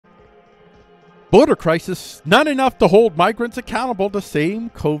Border crisis, not enough to hold migrants accountable to same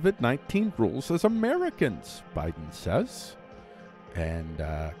COVID-19 rules as Americans, Biden says. And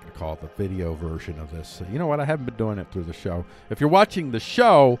I'm going to call the video version of this. You know what? I haven't been doing it through the show. If you're watching the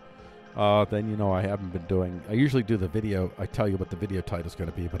show, then you know I haven't been doing... I usually do the video. I tell you what the video title is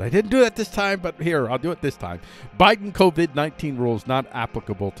going to be, but I didn't do it this time. But here, I'll do it this time. Biden COVID-19 rules not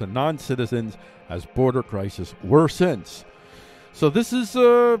applicable to non-citizens as border crisis worsens. So this is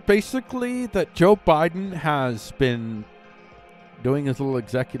basically that Joe Biden has been doing his little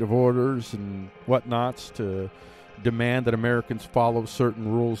executive orders and whatnots to demand that Americans follow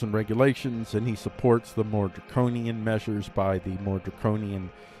certain rules and regulations, and he supports the more draconian measures by the more draconian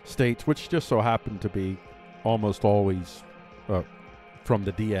states, which just so happen to be almost always from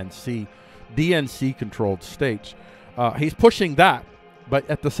the DNC-controlled states. He's pushing that, but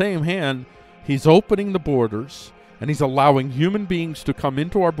at the same hand, he's opening the borders, and he's allowing human beings to come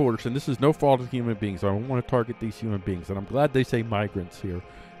into our borders, and this is no fault of human beings. I don't want to target these human beings, and I'm glad they say migrants here,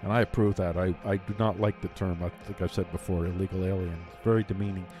 and I approve that. I do not like the term, I think I've said before, illegal alien. It's very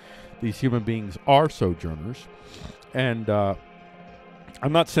demeaning. These human beings are sojourners, and I'm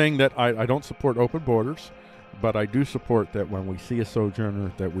not saying that I don't support open borders, but I do support that when we see a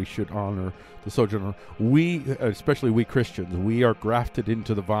sojourner, that we should honor the sojourner. We, especially we Christians, we are grafted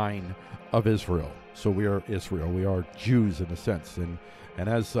into the vine of Israel. So we are Israel. We are Jews in a sense. And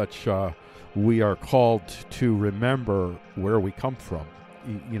as such, we are called to remember where we come from.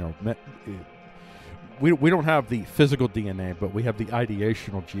 You know, we don't have the physical DNA, but we have the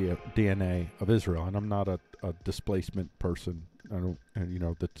ideational DNA of Israel. And I'm not a displacement person. And you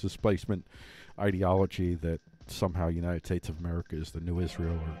know, the displacement ideology that somehow United States of America is the new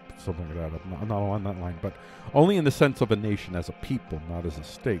Israel or something like that. I'm not on that line, but only in the sense of a nation as a people, not as a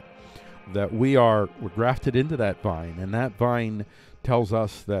state. That we're grafted into that vine, and that vine tells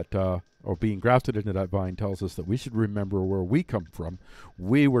us that, or being grafted into that vine tells us that we should remember where we come from.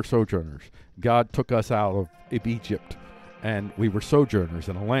 We were sojourners. God took us out of Egypt, and we were sojourners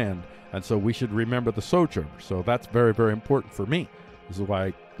in a land, and so we should remember the sojourners. So that's very, very important for me. This is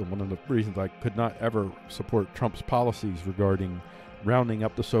why one of the reasons I could not ever support Trump's policies regarding rounding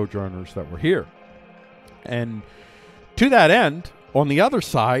up the sojourners that were here. And to that end, on the other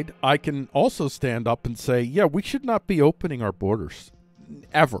side, I can also stand up and say, yeah, we should not be opening our borders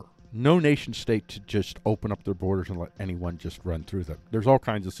ever. No nation state should just open up their borders and let anyone just run through them. There's all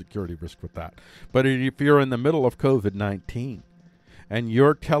kinds of security risk with that. But if you're in the middle of COVID-19 and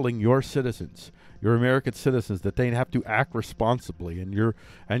you're telling your citizens, your American citizens, that they have to act responsibly, and you're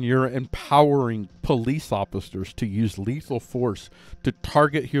empowering police officers to use lethal force to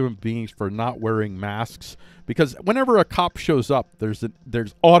target human beings for not wearing masks, because whenever a cop shows up,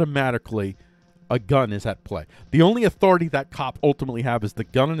 there's automatically a gun is at play. The only authority that cop ultimately have is the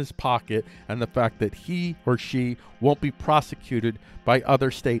gun in his pocket and the fact that he or she won't be prosecuted by other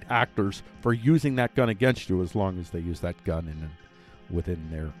state actors for using that gun against you, as long as they use that gun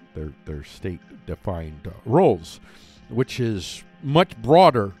within their state-defined roles, which is much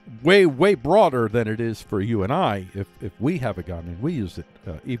broader, way broader than it is for you and I if we have a gun and we use it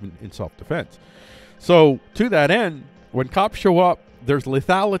even in self-defense. So to that end, when cops show up, there's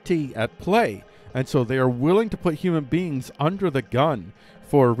lethality at play, and so they are willing to put human beings under the gun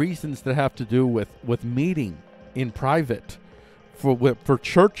for reasons that have to do with meeting in private, for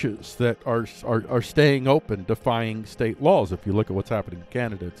churches that are staying open, defying state laws. If you look at what's happening in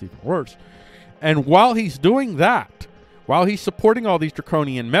Canada, it's even worse. And while he's doing that, while he's supporting all these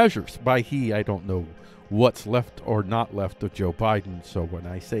draconian measures, by he, I don't know what's left or not left of Joe Biden. So when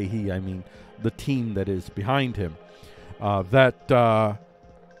I say he, I mean the team that is behind him.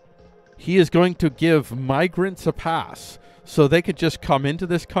 He is going to give migrants a pass so they could just come into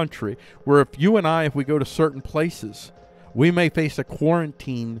this country, where if you and I, if we go to certain places, we may face a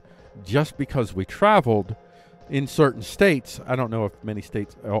quarantine just because we traveled in certain states. I don't know if many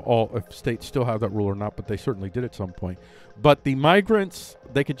states, if states still have that rule or not, but they certainly did at some point. But the migrants,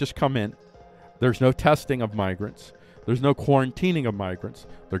 they could just come in. There's no testing of migrants. There's no quarantining of migrants.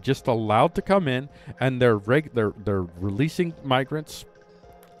 They're just allowed to come in, and they're releasing migrants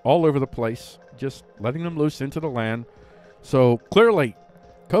all over the place, just letting them loose into the land. So clearly,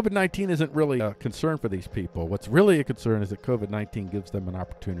 COVID-19 isn't really a concern for these people. What's really a concern is that COVID-19 gives them an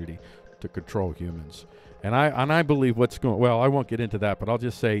opportunity to control humans. And I believe what's going... Well, I won't get into that, but I'll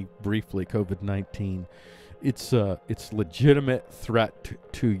just say briefly, COVID-19, it's legitimate threat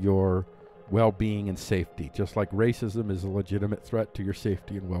to your well-being and safety, just like racism is a legitimate threat to your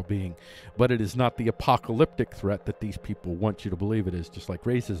safety and well-being. But it is not the apocalyptic threat that these people want you to believe it is, just like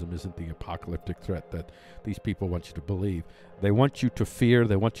racism isn't the apocalyptic threat that these people want you to believe. They want you to fear,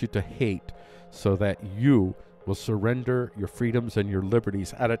 they want you to hate, so that you will surrender your freedoms and your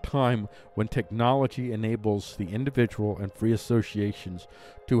liberties at a time when technology enables the individual and free associations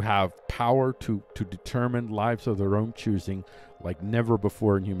to have power to determine lives of their own choosing like never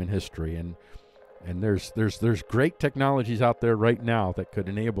before in human history. And there's great technologies out there right now that could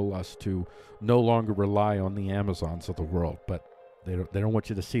enable us to no longer rely on the Amazons of the world, but they don't want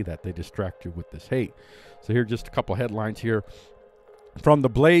you to see that. They distract you with this hate. So here are just a couple headlines here. From the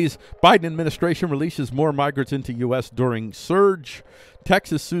Blaze, Biden administration releases more migrants into U.S. during surge.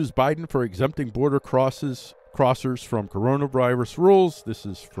 Texas sues Biden for exempting border crossers from coronavirus rules. This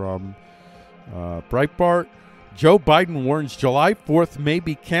is from Breitbart. Joe Biden warns July 4th may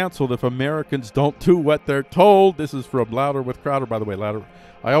be canceled if Americans don't do what they're told. This is from Louder with Crowder. By the way, Louder,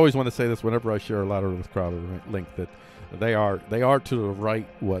 I always want to say this whenever I share a Louder with Crowder link, that they are to the right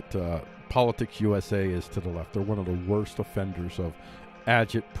what Politics USA is to the left. They're one of the worst offenders of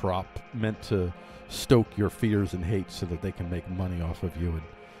agitprop meant to stoke your fears and hate so that they can make money off of you, and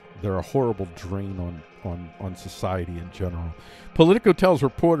they're a horrible drain on society in general. Politico tells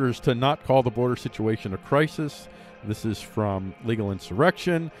reporters to not call the border situation a crisis. This is from Legal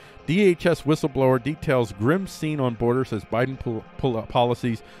Insurrection. DHS whistleblower details grim scene on border, says Biden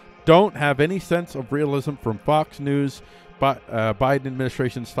policies don't have any sense of realism. From Fox News, Biden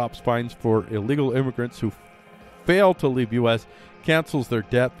administration stops fines for illegal immigrants who fail to leave U.S., cancels their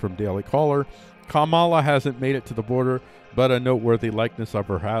debt. From Daily Caller. Kamala hasn't made it to the border, but a noteworthy likeness of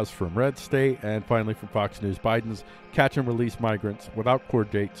her has. From Red State. And finally from Fox News, Biden's catch and release migrants without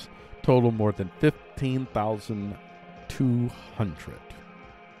court dates total more than 15,200.